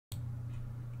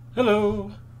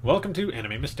Hello! Welcome to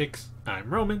Anime Mystics. I'm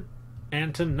Roman,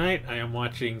 and tonight I am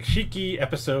watching Shiki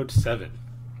episode 7.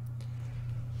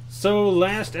 So,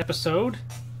 last episode,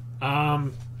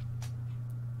 had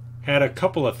a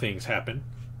couple of things happen.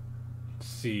 Let's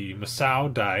see,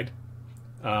 Masao died.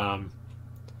 And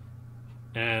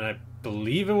I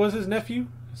believe it was his nephew?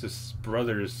 It's his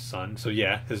brother's son. So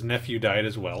yeah, his nephew died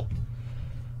as well.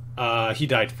 He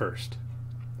died first.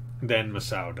 Then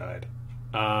Masao died.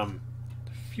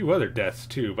 Few other deaths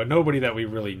too, but nobody that we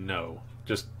really know.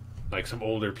 Just like some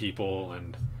older people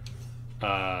and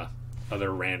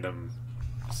other random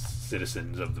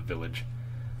citizens of the village.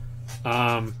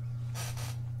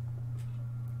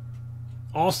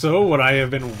 Also, what I have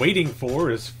been waiting for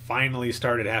is finally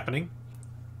started happening,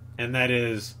 and that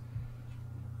is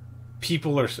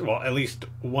people are, well, at least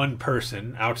one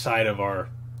person outside of our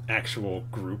actual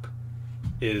group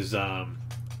is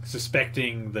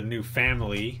suspecting the new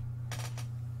family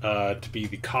to be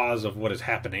the cause of what is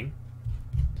happening.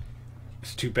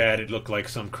 It's too bad it looked like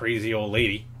some crazy old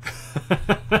lady.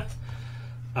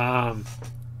 However,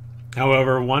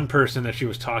 one person that she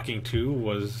was talking to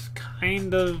was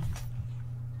kind of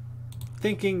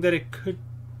thinking that it could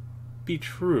be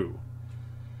true.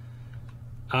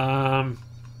 Let's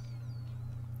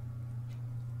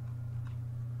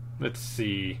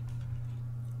see.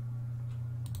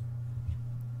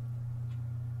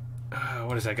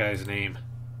 What is that guy's name?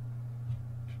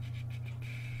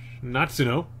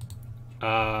 Natsuno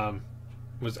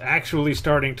was actually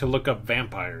starting to look up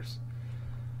vampires,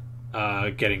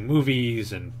 getting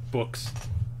movies and books,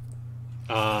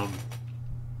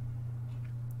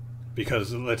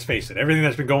 because let's face it, everything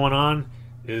that's been going on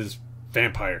is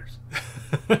vampires.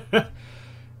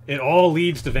 It all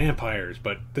leads to vampires,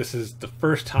 but this is the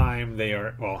first time they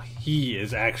are, well, he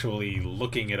is actually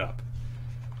looking it up.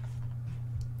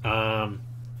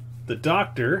 The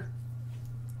doctor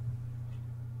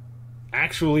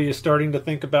actually is starting to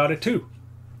think about it too.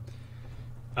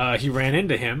 He ran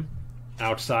into him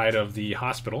outside of the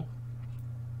hospital,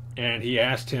 and he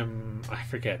asked him, I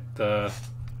forget, what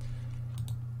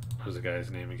was the guy's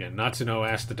name again? Natsuno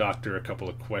asked the doctor a couple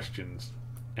of questions,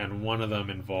 and one of them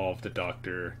involved the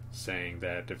doctor saying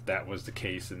that if that was the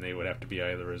case, then they would have to be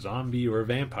either a zombie or a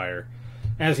vampire,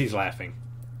 as he's laughing.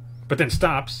 But then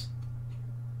stops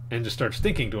and just starts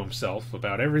thinking to himself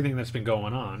about everything that's been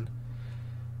going on,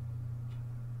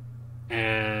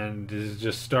 and is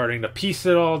just starting to piece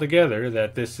it all together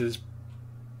that this is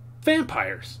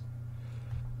vampires.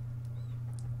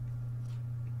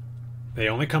 They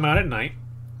only come out at night.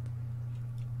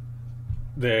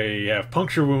 They have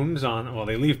puncture wounds on, well,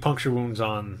 they leave puncture wounds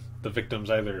on the victim's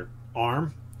either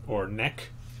arm or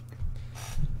neck.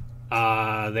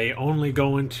 They only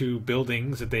go into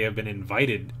buildings that they have been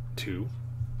invited to.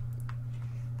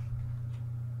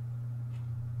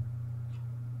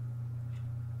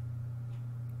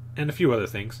 And a few other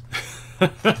things.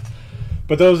 But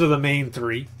those are the main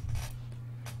three.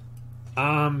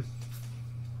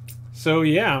 So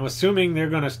yeah, I'm assuming they're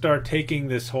going to start taking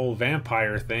this whole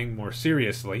vampire thing more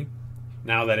seriously,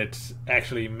 now that it's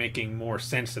actually making more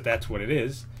sense that that's what it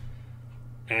is.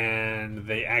 And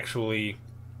they actually,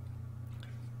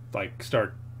 like,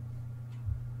 start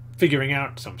figuring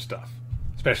out some stuff,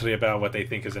 especially about what they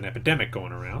think is an epidemic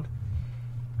going around.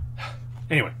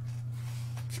 Anyway,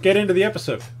 let's get into the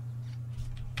episode.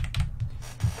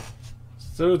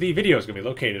 So the video is going to be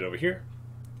located over here,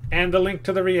 and the link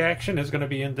to the reaction is going to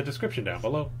be in the description down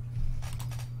below.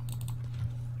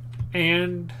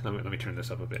 And let me turn this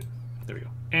up a bit. There we go.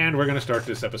 And we're going to start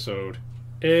this episode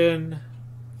in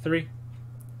 3,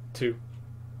 2,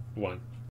 1.